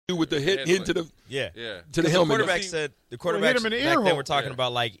with the hit into the to the helmet. The quarterback said back then we're talking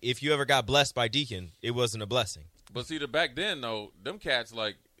about like if you ever got blessed by Deacon, it wasn't a blessing. But see, back then though, them cats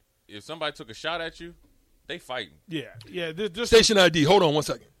like if somebody took a shot at you, they fighting. Yeah. Station ID. Hold on 1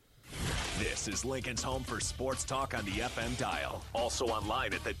 second. This is Lincoln's home for sports talk on the FM dial. Also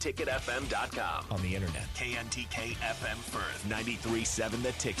online at theticketfm.com. On the internet, KNTK FM Firth, 93.7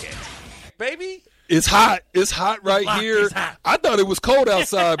 The Ticket. Baby. It's hot. It's hot right here. Hot. I thought it was cold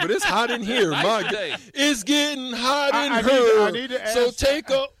outside, but it's hot in here. My God. It's getting hot in here. I need to ask, so take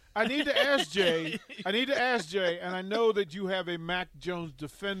a. I need to ask Jay. And I know that you have a Mac Jones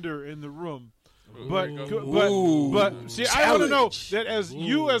defender in the room. But see, challenge. I want to know that as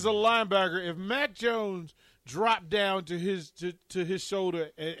you as a linebacker, if Mac Jones dropped down to his shoulder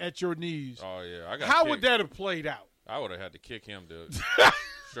at your knees, how would that have played out? I would have had to kick him, dude.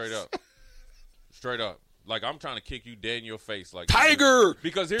 Straight up. Like I'm trying to kick you dead in your face, like Tiger.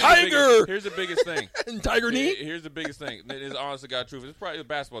 Because here's the biggest thing. Tiger knee. Here's the biggest thing. It's honest to God truth. It's probably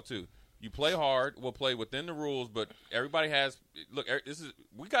basketball too. You play hard. We'll play within the rules, but everybody has. Look,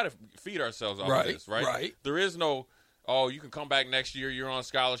 we got to feed ourselves off of this, right? Right. There is no. Oh, you can come back next year. You're on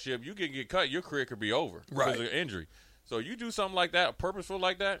scholarship. You can get cut. Your career could be over because of injury. So you do something like that, purposeful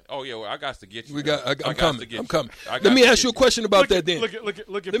like that. Oh yeah, well, I got to get you. I'm coming. Let me ask you a question about that. Then look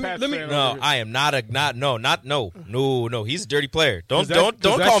at Pat. No, I am no. He's a dirty player. Don't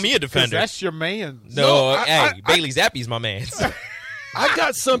call me a defender. That's your man. No, Bailey Zappi's my man. I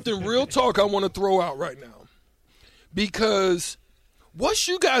got something real talk I want to throw out right now. Because what's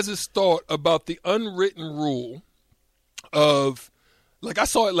you guys' thought about the unwritten rule of, like I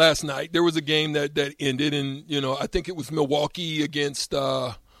saw it last night. There was a game that ended, and, I think it was Milwaukee against,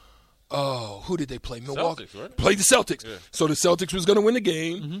 who did they play? Milwaukee. Celtics, right? Played the Celtics. Yeah. So the Celtics was going to win the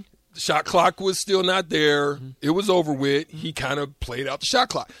game. Mm-hmm. The shot clock was still not there. Mm-hmm. It was over with. He kind of played out the shot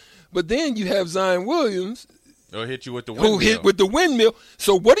clock. But then you have Zion Williams, They'll hit you with the windmill. Who hit with the windmill.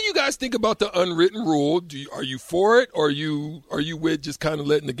 So what do you guys think about the unwritten rule? Are you for it, or are you with just kind of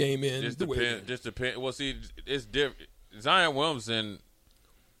letting the game in? Just depend. Well, see, it's different. Zion Williamson,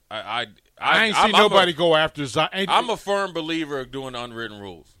 I ain't seen nobody go after Zion. I'm a firm believer of doing unwritten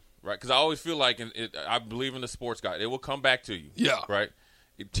rules, right? Because I always feel like I believe in the sports guy. It will come back to you. Yeah. Right?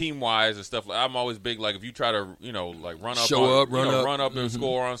 Team-wise and stuff. I'm always big, like, if you try to, like run up. Run up and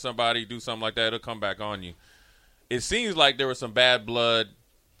score on somebody, do something like that, it'll come back on you. It seems like there was some bad blood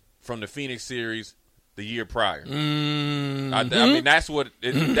from the Phoenix series the year prior. Mm-hmm. I mean, that's when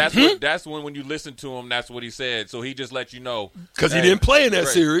you listen to him, that's what he said. So he just let you know because he didn't play in that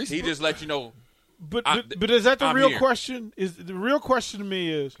series. He just let you know. But is that the real question? Is the real question to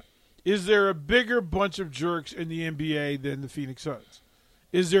me is there a bigger bunch of jerks in the NBA than the Phoenix Suns?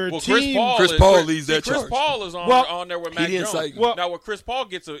 Is there a team? Chris Paul leads that charge. Chris Paul is on there with Mac Jones. Now, Chris Paul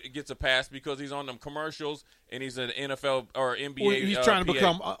gets a pass because he's on them commercials and he's an NFL or NBA. Well, he's trying to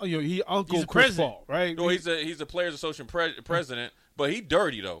become Uncle Chris Paul, right? No, he's a Players Association president, but he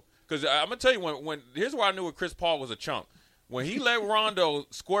dirty though. Because I'm gonna tell you when here's why I knew Chris Paul was a chump. When he let Rondo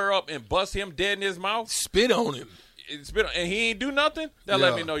square up and bust him dead in his mouth, spit on him, and he ain't do nothing. That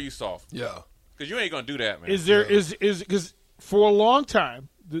let me know you soft. Yeah, because you ain't gonna do that, man. Is because for a long time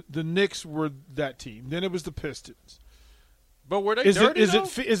the Knicks were that team. Then it was the Pistons. But were they dirty?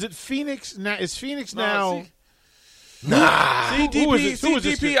 Is it Phoenix now? Is Phoenix now?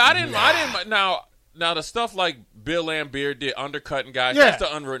 CDP. I didn't. Now the stuff like Bill Laimbeer did undercutting guys. Yeah. That's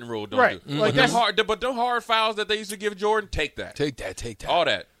the unwritten rule. Don't do. Like that's hard. But the hard fouls that they used to give Jordan, take that. All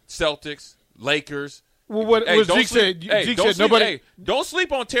that. Celtics, Lakers. Well, what Zeke said? Zeke said nobody. Don't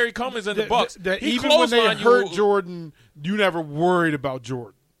sleep on Terry Cummings and the Bucks. Even when they hurt Jordan, you never worried about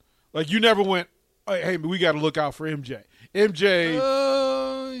Jordan. Like you never went, hey, we got to look out for MJ. Yeah.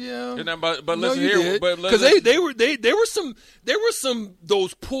 And then, but listen here, because there were some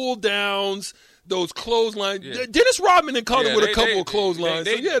those pull downs, those clotheslines. Yeah. Dennis Rodman and caught him with a couple of clotheslines.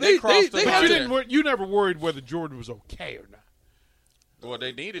 You never worried whether Jordan was okay or not. Well,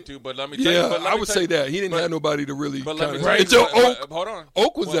 they needed to, but let me tell you. I would say that he didn't have nobody to really. But let me tell you, hold on.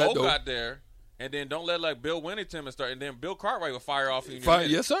 Oak was that Oak though. Got there. And then don't let like Bill Winnington and then Bill Cartwright will fire off.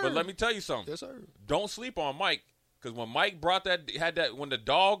 Yes, sir. But let me tell you something. Yes, sir. Don't sleep on Mike, because when Mike when the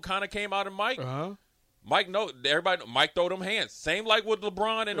dog kind of came out of Mike, Mike Mike throw them hands. Same like with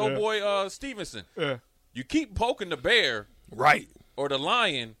LeBron and old boy Stevenson. Yeah. You keep poking the bear, right? or the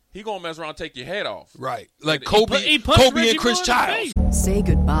Lion, he gonna mess around and take your head off. Right. Like Kobe and Chris Childs. Say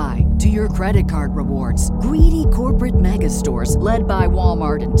goodbye to your credit card rewards. Greedy corporate mega stores, led by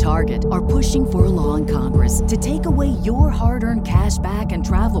Walmart and Target, are pushing for a law in Congress to take away your hard-earned cash back and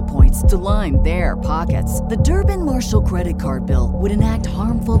travel points to line their pockets. The Durbin-Marshall credit card bill would enact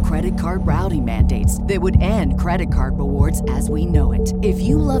harmful credit card routing mandates that would end credit card rewards as we know it. If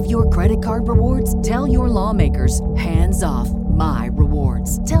you love your credit card rewards, tell your lawmakers, hands off my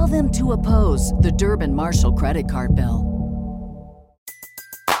rewards. Tell them to oppose the Durbin-Marshall credit card bill.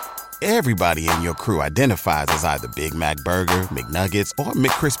 Everybody in your crew identifies as either Big Mac Burger, McNuggets, or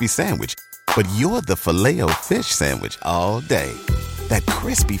McCrispy Sandwich. But you're the Filet-O-Fish Sandwich all day. That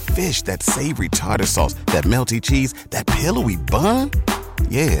crispy fish, that savory tartar sauce, that melty cheese, that pillowy bun.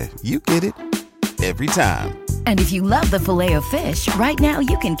 Yeah, you get it. Every time. And if you love the Filet-O-Fish, right now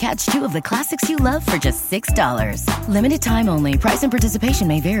you can catch 2 of the classics you love for just $6. Limited time only. Price and participation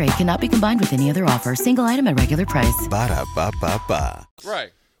may vary. Cannot be combined with any other offer. Single item at regular price. Ba-da-ba-ba-ba. Right.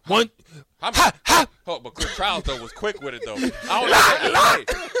 But Chris Childs though was quick with it though.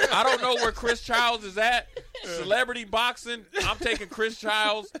 I don't know where Chris Childs is at. Celebrity boxing. I'm taking Chris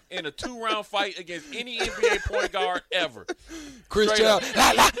Childs in a 2-round fight against any NBA point guard ever. Chris Childs.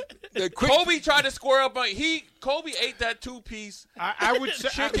 Kobe tried to square up. Kobe ate that 2-piece. I would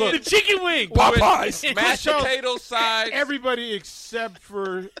say the chicken wing, Popeyes, mashed potato sides. Everybody except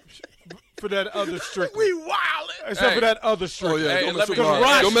for that other Strickland. We wild. Except for that other Strickland. Oh, yeah. Hey, don't mess with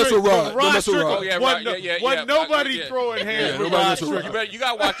Rod. Don't mess with Rod. Oh, yeah, right. Wasn't nobody throwing hands with Rod Strickland. You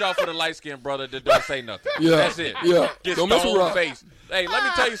got to watch out for the light-skinned brother that don't say nothing. Yeah. That's it. Yeah. Get don't mess with Rod. Face. Hey, let me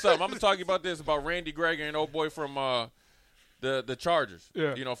tell you something. I'm going to talk about this, about Randy Gregory and old boy from the Chargers.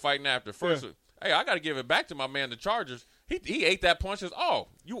 Yeah. Fighting after. First, hey, I got to give it back to my man, the Chargers. He ate that punch.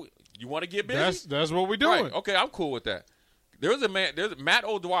 You want to get busy? That's what we're doing. Right. Okay, I'm cool with that. There's Matt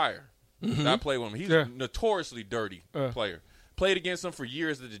O'Dwyer. Mm-hmm. I played with him. He's a notoriously dirty player. Played against him for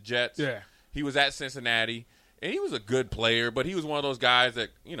years at the Jets. Yeah. He was at Cincinnati, and he was a good player, but he was one of those guys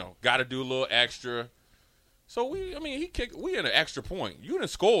that, got to do a little extra. So, he kicked. We in an extra point. You done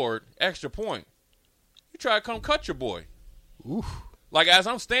scored extra point. You try to come cut your boy. Oof. Like, as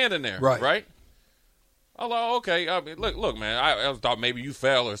I'm standing there, right? I'm like, okay, look, man, I thought maybe you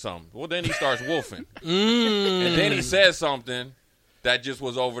fell or something. Well, then he starts wolfing. And then he says something that just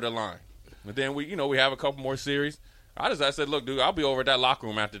was over the line. And then we have a couple more series. I said, look, dude, I'll be over at that locker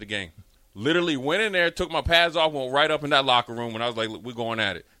room after the game. Literally went in there, took my pads off, went right up in that locker room, and I was like, look, we're going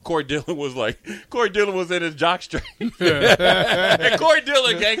at it. Corey Dillon was in his jock strap. And Corey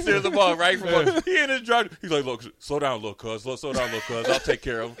Dillon, gangster as a ball, right? He in his jock. He's like, look, slow down, little cuz. Slow down, little cuz. I'll take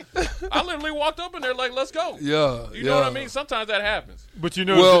care of him. I literally walked up in there like, let's go. Yeah. You know what I mean? Sometimes that happens. But you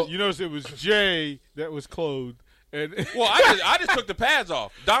notice it was Jay that was clothed. Well, I just took the pads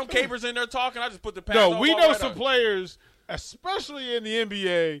off. Dom Capers in there talking. I just put the pads off. No, we know some players, especially in the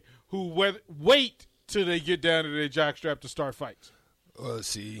NBA, who wait till they get down to their jockstrap to start fights. Let's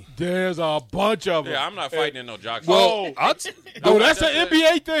see. There's a bunch of them. Yeah, I'm not fighting in no jockstrap. Well, that's an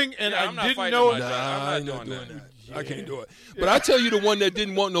NBA thing, and I didn't know it. I'm not doing that. I can't do it. But I tell you, the one that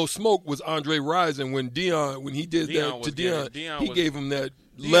didn't want no smoke was Andre Rison. When he did that to Deion, he gave him that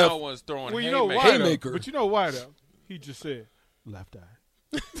left. Deion was throwing haymaker. But you know why, though? He just said, left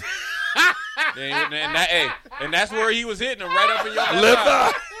eye. and that's where he was hitting him, right up in your left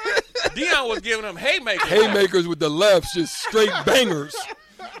eye. Deion was giving him haymakers. Haymakers with the lefts, just straight bangers.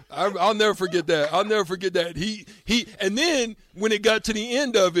 I'll never forget that. He and then when it got to the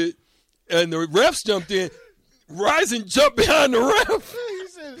end of it, and the refs jumped in, Rison jumped behind the ref.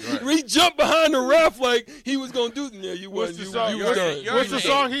 He jumped behind the ref like he was gonna do. Yeah, you wasn't. What's the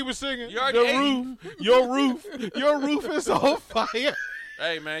song he was singing? Your roof is on fire.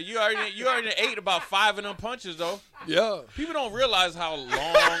 Hey man, you already ate about 5 of them punches though. Yeah. People don't realize how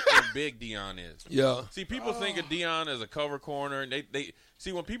long and big Deion is. Yeah. See, people think of Deion as a cover corner, and they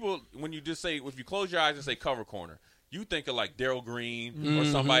see when you just say, if you close your eyes and say cover corner, you think of like Darryl Green or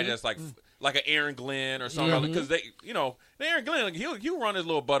somebody that's like an Aaron Glenn or something, because Aaron Glenn, he'll run his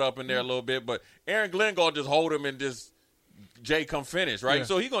little butt up in there a little bit, but Aaron Glenn gonna just hold him and just Jay come finish, right? Yeah.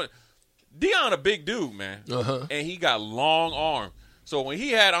 So Deion a big dude, man, and he got long arms. So when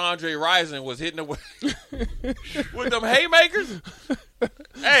he had Andre Rison was hitting him with them haymakers,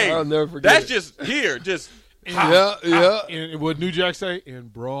 hey, I'll never forget that's just here, just And what New Jack say? In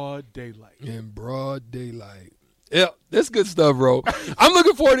broad daylight. In broad daylight. Yeah, that's good stuff, bro. I'm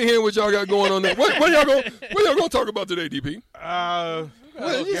looking forward to hearing what y'all got going on there. What y'all going to talk about today, DP?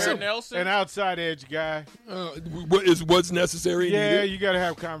 Garrett Nelson, an outside edge guy. What's necessary? Yeah, you got to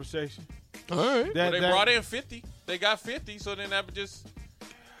have conversation. All right. They brought in 50. they got 50, so then that would just.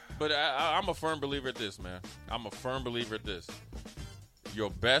 But I'm a firm believer at this, man. I'm a firm believer at this. Your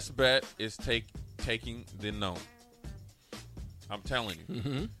best bet is taking the known. I'm telling you.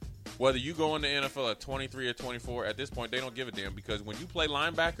 Mm-hmm. Whether you go in the NFL at 23 or 24, at this point, they don't give a damn because when you play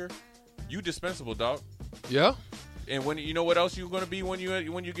linebacker, you dispensable, dog. Yeah. And when you know what else you're going to be when you you're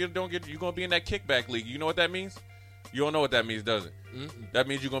going to be in that kickback league. You know what that means? You don't know what that means, does it? Mm-mm. That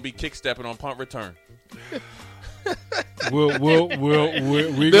means you're going to be kick stepping on punt return. They'll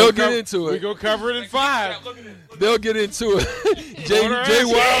get into it. We're going to cover it in 5. They'll get into it. Jay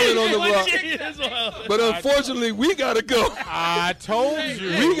Wildin on the block. But unfortunately, we got to go. I told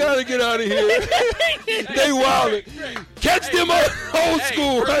you. We got to get out of here. They Wildin. Catch them old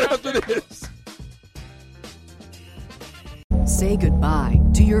school right after this. Say goodbye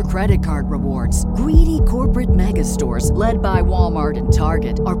to your credit card rewards. Greedy corporate mega stores, led by Walmart and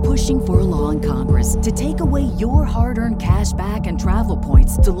Target, are pushing for a law in Congress to take away your hard-earned cash back and travel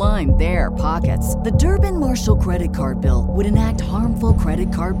points to line their pockets. The Durbin-Marshall credit card bill would enact harmful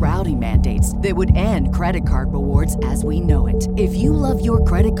credit card routing mandates that would end credit card rewards as we know it. If you love your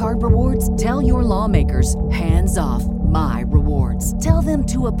credit card rewards, tell your lawmakers, hands off my rewards. Tell them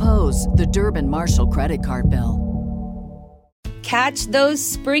to oppose the Durbin-Marshall credit card bill. Catch those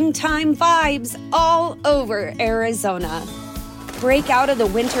springtime vibes all over Arizona. Break out of the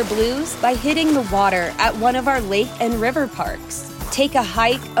winter blues by hitting the water at one of our lake and river parks. Take a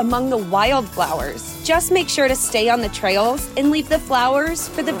hike among the wildflowers. Just make sure to stay on the trails and leave the flowers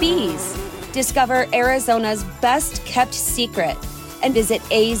for the bees. Discover Arizona's best kept secret and visit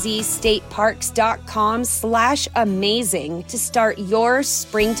azstateparks.com/amazing to start your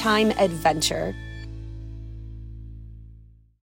springtime adventure.